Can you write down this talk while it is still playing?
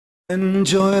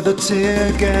Enjoy the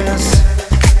tear gas.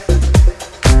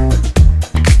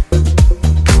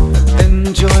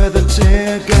 Enjoy the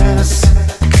tear gas.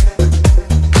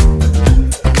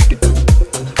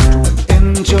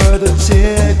 Enjoy the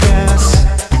tear gas.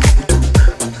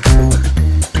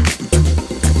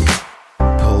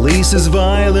 Police's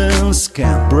violence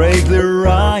can't break the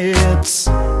riots.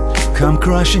 Come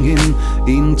crushing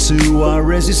into our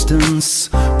resistance.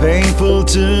 Painful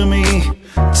to me,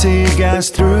 tear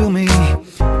gas through me.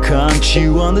 Can't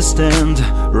you understand?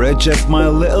 Reject my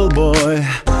little boy.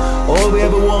 All we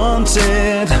ever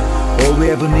wanted, all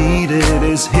we ever needed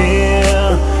is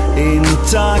here in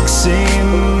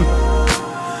Taksim.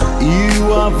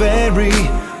 You are very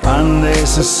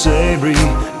unnecessary.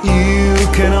 You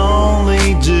can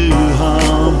only do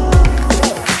harm.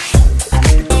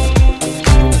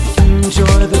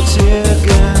 Enjoy the tear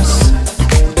gas.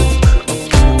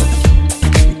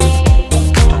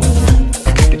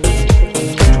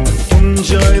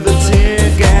 Enjoy the tear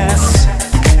gas.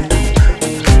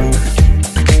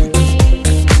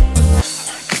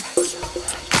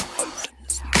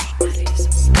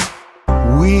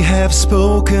 We have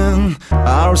spoken,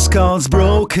 our skulls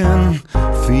broken.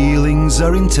 Feelings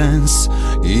are intense,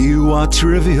 you are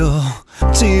trivial.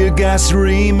 Tear gas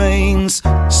remains,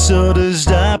 so does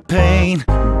that pain.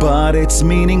 But it's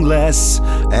meaningless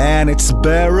and it's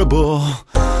bearable.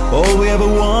 All we ever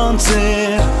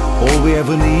wanted, all we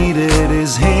ever needed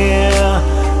is here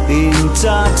in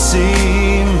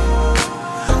Taksim.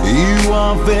 You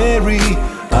are very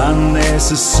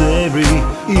unnecessary.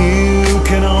 You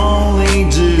can only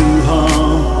do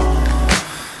harm.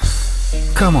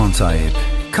 Come on, Taib.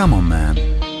 Come on, man.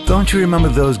 Don't you remember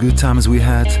those good times we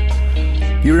had?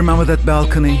 You remember that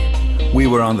balcony? We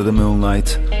were under the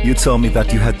moonlight. You told me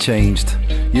that you had changed.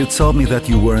 You told me that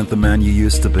you weren't the man you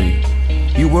used to be.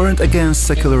 You weren't against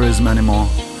secularism anymore.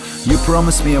 You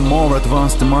promised me a more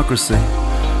advanced democracy.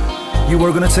 You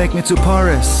were gonna take me to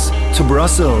Paris, to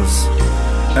Brussels,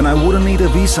 and I wouldn't need a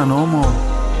visa no more.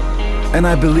 And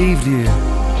I believed you.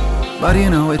 But you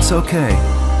know, it's okay.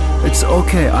 It's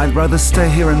okay, I'd rather stay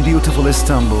here in beautiful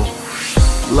Istanbul.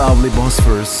 Lovely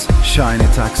Bosphorus, shiny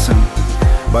Taksim.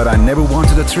 But I never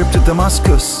wanted a trip to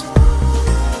Damascus.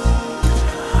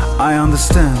 I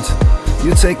understand.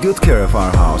 You take good care of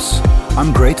our house.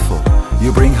 I'm grateful.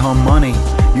 You bring home money.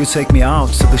 You take me out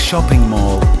to the shopping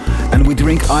mall. And we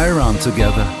drink ayran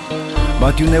together.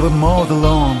 But you never mow the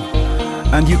lawn.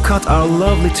 And you cut our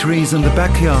lovely trees in the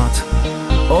backyard.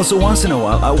 Also once in a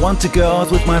while I want to go out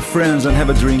with my friends and have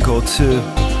a drink or two.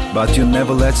 But you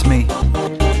never let me.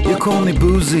 You call me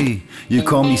boozy. You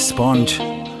call me sponge.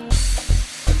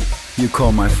 You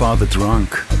call my father drunk.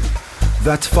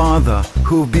 That father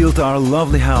who built our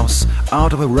lovely house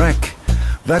out of a wreck.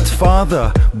 That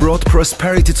father brought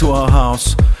prosperity to our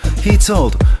house. He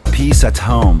told, peace at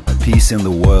home, peace in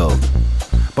the world.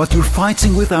 But you're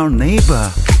fighting with our neighbor,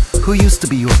 who used to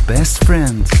be your best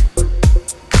friend.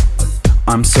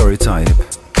 I'm sorry, Taib.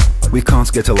 We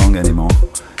can't get along anymore.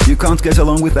 You can't get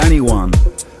along with anyone.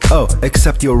 Oh,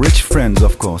 except your rich friends,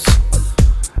 of course.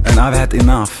 And I've had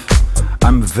enough.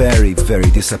 I'm very, very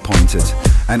disappointed.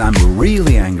 And I'm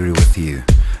really angry with you.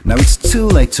 Now it's too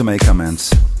late to make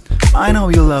amends. I know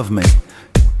you love me.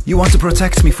 You want to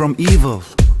protect me from evil.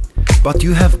 But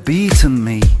you have beaten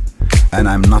me. And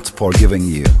I'm not forgiving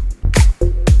you.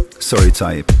 Sorry,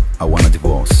 Taib. I want a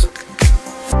divorce.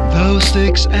 Those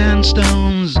sticks and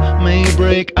stones may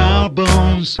break our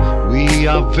bones. We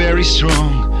are very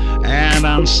strong and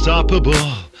unstoppable.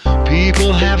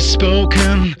 People have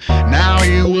spoken, now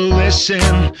you will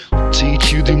listen.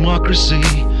 Teach you democracy,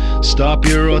 stop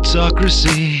your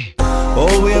autocracy.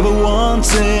 All we ever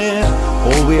wanted,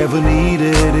 all we ever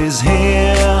needed is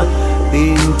here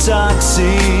in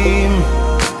Taksim.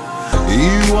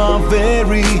 You are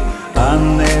very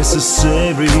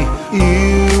unnecessary.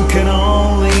 You can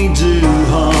only do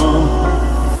harm.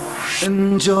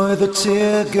 Enjoy the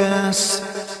tear gas.